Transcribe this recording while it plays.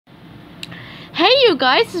Hey you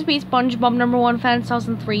guys, this is SpongeBob number 1 fan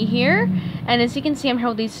 2003 here, and as you can see I'm here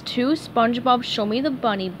with these two SpongeBob Show Me the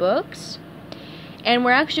Bunny books, and we're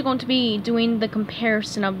actually going to be doing the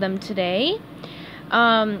comparison of them today.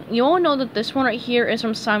 You all know that this one right here is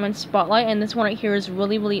from Simon's Spotlight, and this one right here is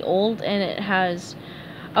really old, and it has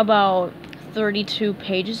about 32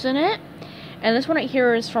 pages in it. And this one right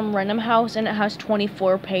here is from Random House, and it has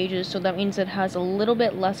 24 pages, so that means it has a little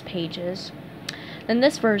bit less pages than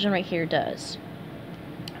this version right here does.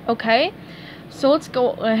 Okay, so let's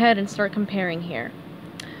go ahead and start comparing here.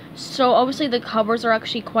 So obviously the covers are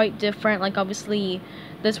actually quite different. Like obviously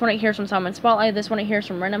this one right here is from Simon's Spotlight, this one right here is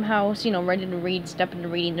from Random House, you know, ready to read, step into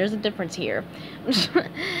reading. There's a difference here.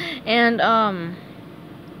 And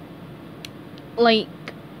like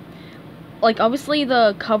obviously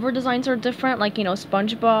the cover designs are different. Like, you know,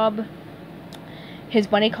 SpongeBob, his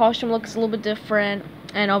bunny costume looks a little bit different,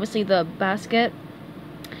 and obviously the basket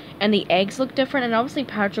and the eggs look different, and obviously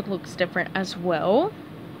Patrick looks different as well.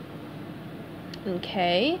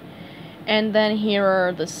 Okay, and then here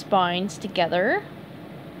are the spines together,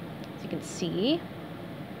 as you can see.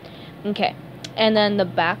 Okay, and then the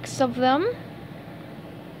backs of them.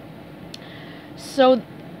 So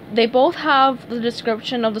they both have the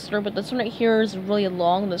description of the story, but this one right here is really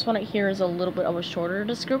long. This one right here is a little bit of a shorter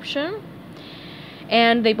description.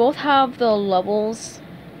 And they both have the levels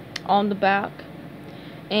on the back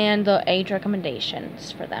and the age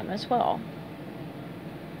recommendations for them as well.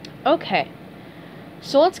 Okay,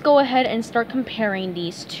 so let's go ahead and start comparing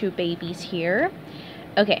these two babies here.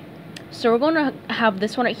 Okay, so we're going to have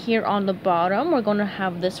this one right here on the bottom. We're going to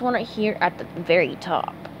have this one right here at the very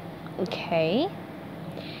top. Okay,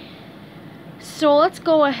 so let's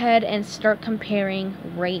go ahead and start comparing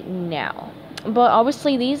right now. But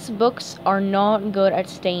obviously these books are not good at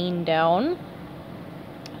staying down,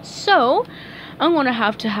 so I'm going to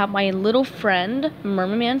have my little friend,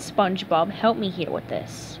 Merman SpongeBob, help me here with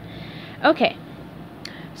this. Okay,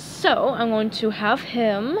 so I'm going to have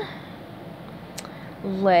him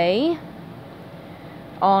lay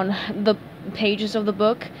on the pages of the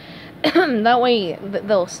book. That way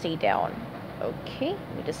they'll stay down. Okay,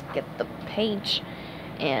 let me just get the page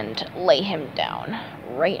and lay him down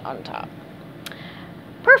right on top.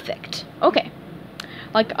 Perfect. Okay.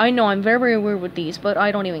 Like, I know I'm very weird with these, but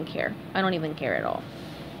I don't even care. I don't even care at all.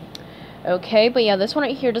 Okay, but yeah, this one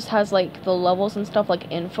right here just has, like, the levels and stuff,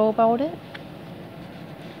 like, info about it.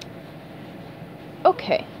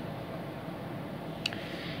 Okay.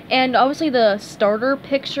 And obviously the starter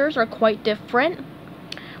pictures are quite different.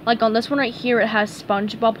 Like, on this one right here, it has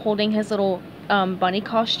SpongeBob holding his little bunny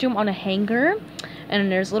costume on a hanger. And then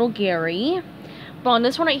there's little Gary. But on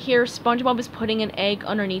this one right here, SpongeBob is putting an egg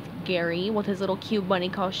underneath Gary with his little cute bunny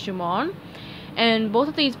costume on. And both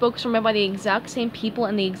of these books were made by the exact same people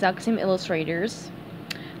and the exact same illustrators.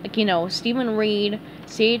 Like, you know, Stephen Reed,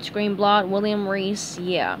 C.H. Greenblatt, William Reese.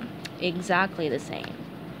 Yeah, exactly the same.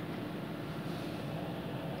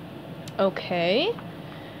 Okay.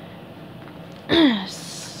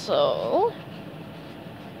 So.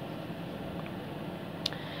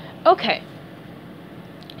 Okay.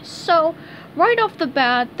 So, right off the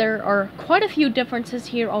bat, there are quite a few differences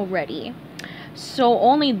here already. So,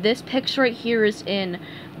 only this picture right here is in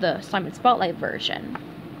the Simon Spotlight version.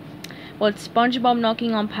 With SpongeBob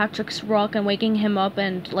knocking on Patrick's rock and waking him up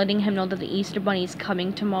and letting him know that the Easter Bunny is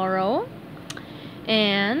coming tomorrow.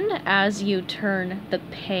 And as you turn the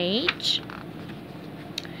page,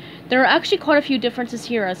 there are actually quite a few differences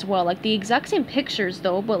here as well. Like, the exact same pictures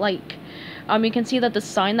though, but like, you can see that the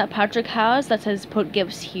sign that Patrick has that says "Put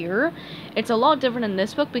Gifts Here," it's a lot different in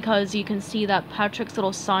this book because you can see that Patrick's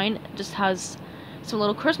little sign just has some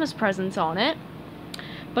little Christmas presents on it.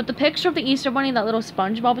 But the picture of the Easter Bunny that little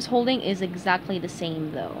SpongeBob is holding is exactly the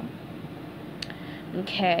same though.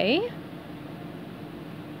 Okay.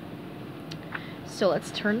 So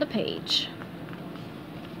let's turn the page.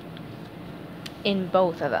 In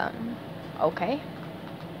both of them. Okay.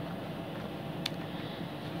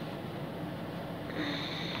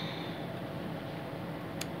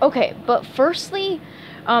 Okay, but firstly,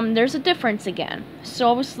 there's a difference again. So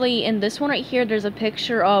obviously in this one right here, there's a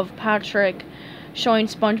picture of Patrick showing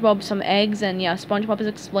SpongeBob some eggs, and yeah, SpongeBob is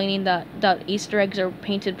explaining that Easter eggs are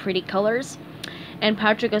painted pretty colors, and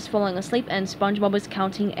Patrick is falling asleep, and SpongeBob is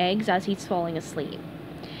counting eggs as he's falling asleep.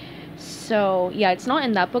 So yeah, it's not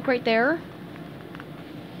in that book right there,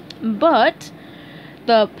 but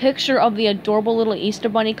the picture of the adorable little Easter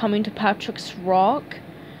Bunny coming to Patrick's rock,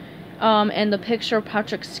 and the picture of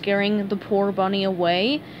Patrick scaring the poor bunny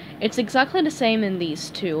away, it's exactly the same in these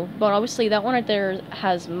two, but obviously that one right there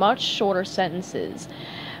has much shorter sentences,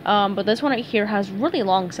 but this one right here has really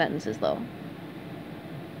long sentences though.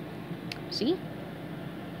 See?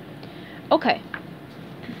 Okay.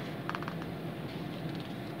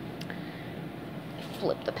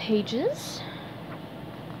 Flip the pages.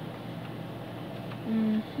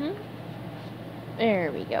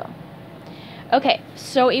 There we go. Okay,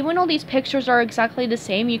 so even though these pictures are exactly the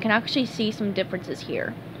same, you can actually see some differences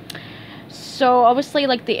here. So obviously,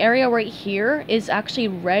 like, the area right here is actually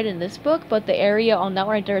red in this book, but the area on that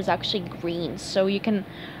right there is actually green. So you can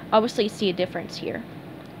obviously see a difference here.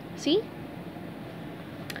 See?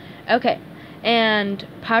 Okay, and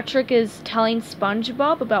Patrick is telling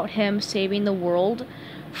SpongeBob about him saving the world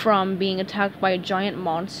from being attacked by a giant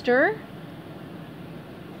monster.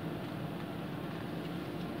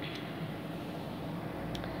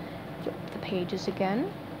 Flip the pages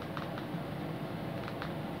again.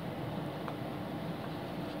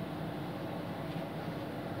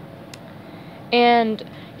 And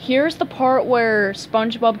here's the part where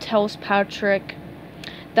SpongeBob tells Patrick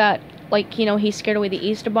that, like, you know, he's scared away the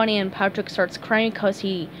Easter Bunny, and Patrick starts crying because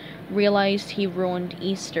he realized he ruined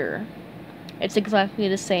Easter. It's exactly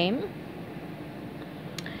the same.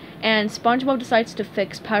 And SpongeBob decides to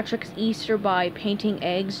fix Patrick's Easter by painting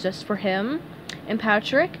eggs just for him and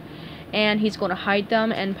Patrick. And he's going to hide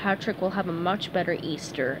them, and Patrick will have a much better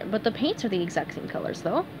Easter. But the paints are the exact same colors,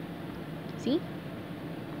 though. See?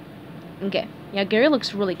 Okay. Yeah, Gary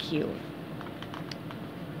looks really cute.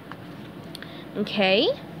 Okay.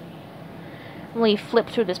 Let me flip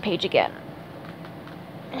through this page again.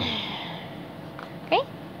 Okay.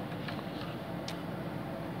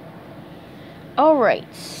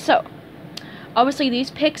 Alright, so obviously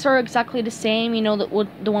these pics are exactly the same. You know, the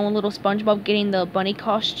one with little SpongeBob getting the bunny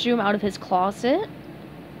costume out of his closet.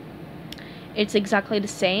 It's exactly the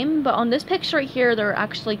same, but on this picture right here, there are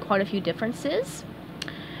actually quite a few differences.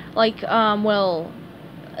 Like, well,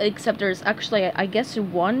 except there's actually, I guess,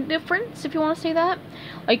 one difference, if you want to say that.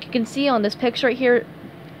 Like, you can see on this picture right here,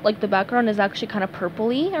 like, the background is actually kind of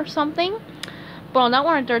purpley or something. But on that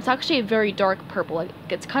one right there, it's actually a very dark purple. Like,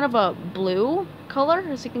 it's kind of a blue color,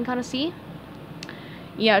 as you can kind of see.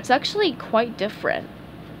 Yeah, it's actually quite different.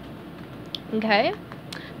 Okay?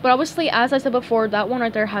 But obviously, as I said before, that one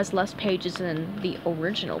right there has less pages than the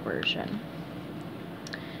original version.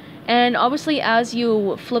 And obviously, as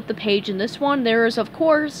you flip the page in this one, there is, of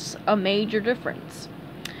course, a major difference.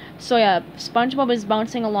 So yeah, SpongeBob is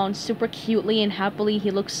bouncing along super cutely and happily.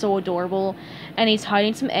 He looks so adorable. And he's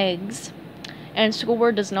hiding some eggs. And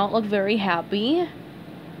Squidward does not look very happy.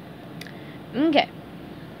 Okay.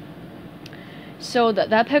 So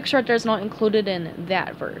that picture right there is not included in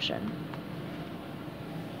that version.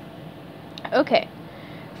 Okay.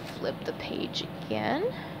 Flip the page again.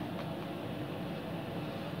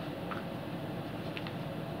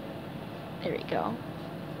 There we go.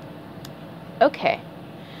 Okay.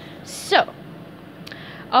 So,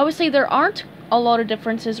 obviously there aren't a lot of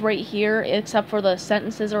differences right here, except for the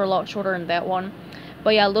sentences are a lot shorter in that one.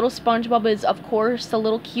 But yeah, little SpongeBob is, of course, the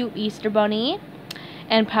little cute Easter Bunny.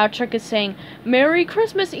 And Patrick is saying, "Merry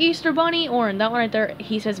Christmas, Easter Bunny!" Or in that one right there,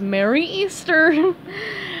 he says, "Merry Easter!"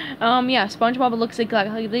 Yeah, SpongeBob looks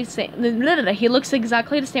exactly the same. He looks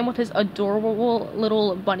exactly the same with his adorable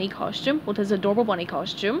little bunny costume.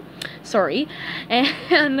 Sorry.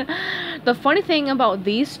 And the funny thing about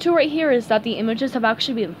these two right here is that the images have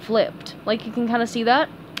actually been flipped. Like, you can kind of see that.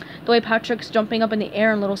 The way Patrick's jumping up in the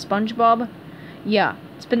air and little SpongeBob. Yeah,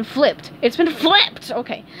 it's been flipped. It's been flipped!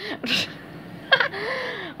 Okay.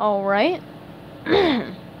 Alright.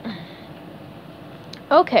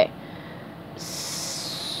 Okay.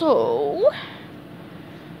 So,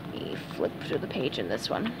 let me flip through the page in this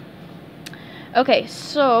one. Okay,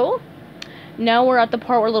 so now we're at the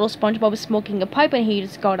part where little SpongeBob is smoking a pipe and he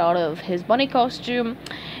just got out of his bunny costume.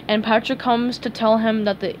 And Patrick comes to tell him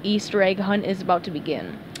that the Easter egg hunt is about to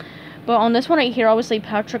begin. But on this one right here, obviously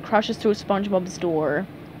Patrick crashes through SpongeBob's door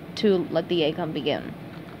to let the egg hunt begin.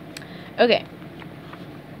 Okay.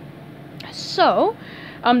 So,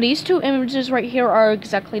 these two images right here are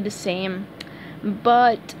exactly the same.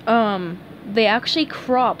 But, they actually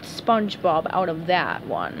cropped SpongeBob out of that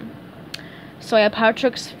one. So yeah,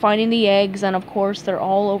 Patrick's finding the eggs, and of course they're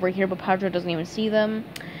all over here, but Patrick doesn't even see them.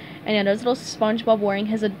 And yeah, there's little SpongeBob wearing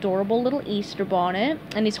his adorable little Easter bonnet,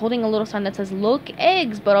 and he's holding a little sign that says, "Look,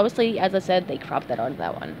 eggs!" But obviously, as I said, they cropped that out of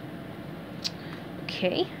that one.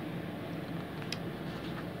 Okay.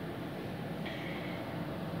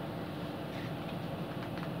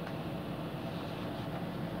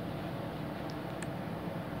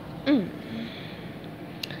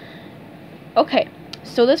 Okay,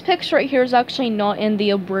 so this picture right here is actually not in the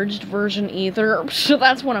abridged version either, so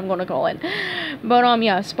that's what I'm gonna call it. But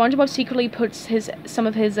yeah, SpongeBob secretly puts some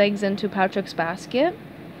of his eggs into Patrick's basket,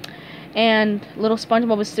 And little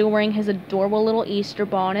SpongeBob is still wearing his adorable little Easter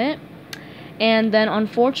bonnet. And then,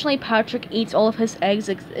 unfortunately, Patrick eats all of his eggs.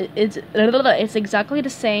 It's exactly the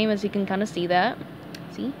same, as you can kind of see that.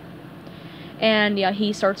 See? And, yeah,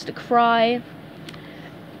 he starts to cry.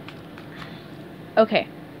 Okay.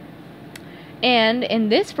 And in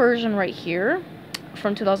this version right here,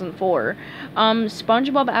 from 2004,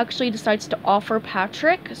 SpongeBob actually decides to offer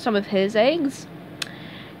Patrick some of his eggs.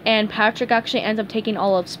 And Patrick actually ends up taking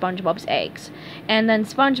all of SpongeBob's eggs. And then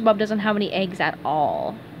SpongeBob doesn't have any eggs at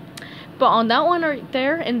all. But on that one right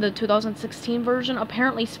there, in the 2016 version,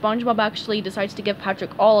 apparently SpongeBob actually decides to give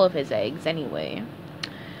Patrick all of his eggs anyway.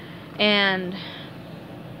 And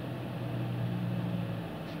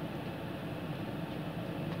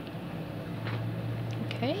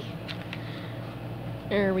okay.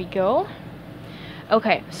 There we go.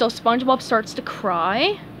 Okay, so SpongeBob starts to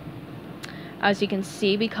cry, as you can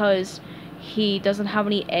see, because he doesn't have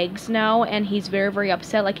any eggs now, and he's very, very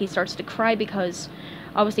upset. Like, he starts to cry because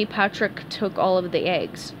obviously Patrick took all of the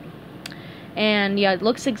eggs. And yeah, it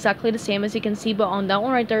looks exactly the same, as you can see, but on that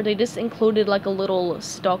one right there, they just included like a little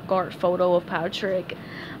stock art photo of Patrick.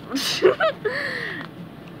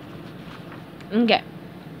 Okay.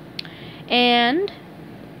 And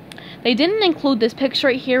they didn't include this picture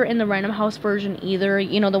right here in the Random House version either.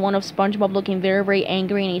 You know, the one of SpongeBob looking very, very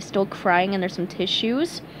angry, and he's still crying, and there's some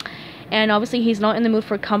tissues. And obviously he's not in the mood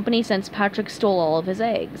for company since Patrick stole all of his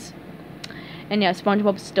eggs. And yeah,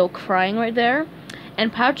 SpongeBob's still crying right there.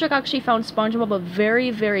 And Patrick actually found SpongeBob a very,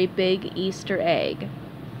 very big Easter egg.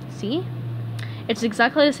 See? It's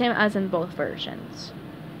exactly the same as in both versions.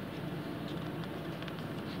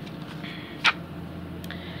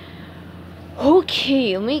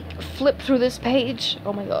 Okay, let me flip through this page.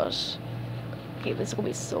 Oh my gosh. Okay, this is gonna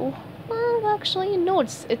be so hard, actually. No,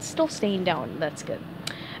 it's still staying down. That's good.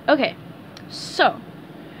 Okay, so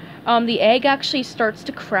the egg actually starts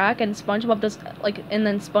to crack, and SpongeBob does and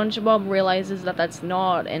then SpongeBob realizes that that's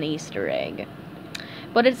not an Easter egg.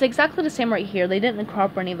 But it's exactly the same right here. They didn't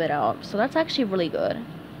crop any of it out, so that's actually really good.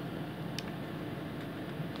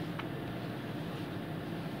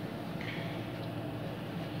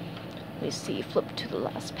 Let me see, flip to the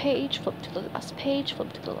last page, flip to the last page,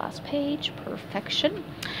 flip to the last page. Perfection.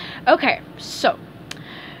 Okay, so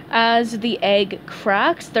as the egg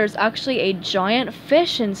cracks, there's actually a giant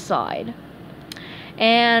fish inside.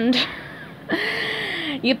 And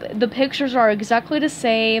yep, the pictures are exactly the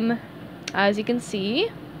same, as you can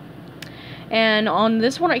see. And on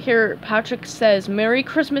this one right here, Patrick says, "Merry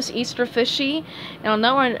Christmas, Easter Fishy." And on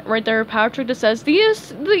that one right there, Patrick just says, the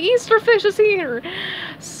Easter fish is here.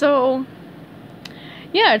 So,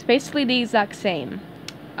 yeah, it's basically the exact same.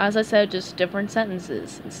 As I said, just different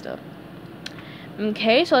sentences and stuff.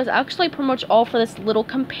 Okay, so that's actually pretty much all for this little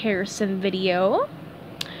comparison video.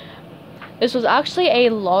 This was actually a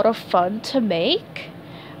lot of fun to make.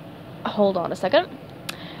 Hold on a second.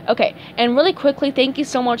 Okay, and really quickly, thank you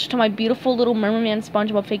so much to my beautiful little Merman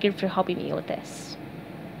SpongeBob figure for helping me with this.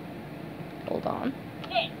 Hold on.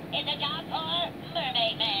 This is a job for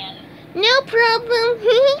Mermaid Man. No problem.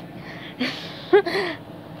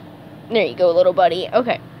 There you go, little buddy.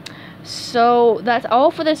 Okay, so that's all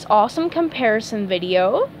for this awesome comparison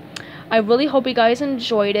video. I really hope you guys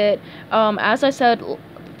enjoyed it. As I said,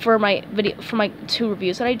 for my two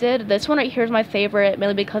reviews that I did, this one right here is my favorite,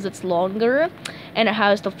 mainly because it's longer and it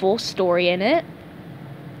has the full story in it.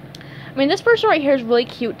 I mean, this version right here is really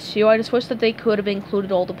cute too. I just wish that they could have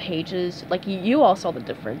included all the pages, like you all saw the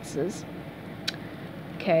differences.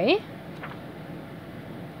 Okay,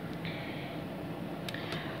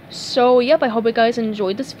 so yep, I hope you guys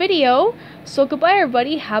enjoyed this video. So goodbye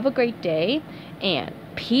everybody, have a great day, and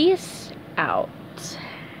peace out.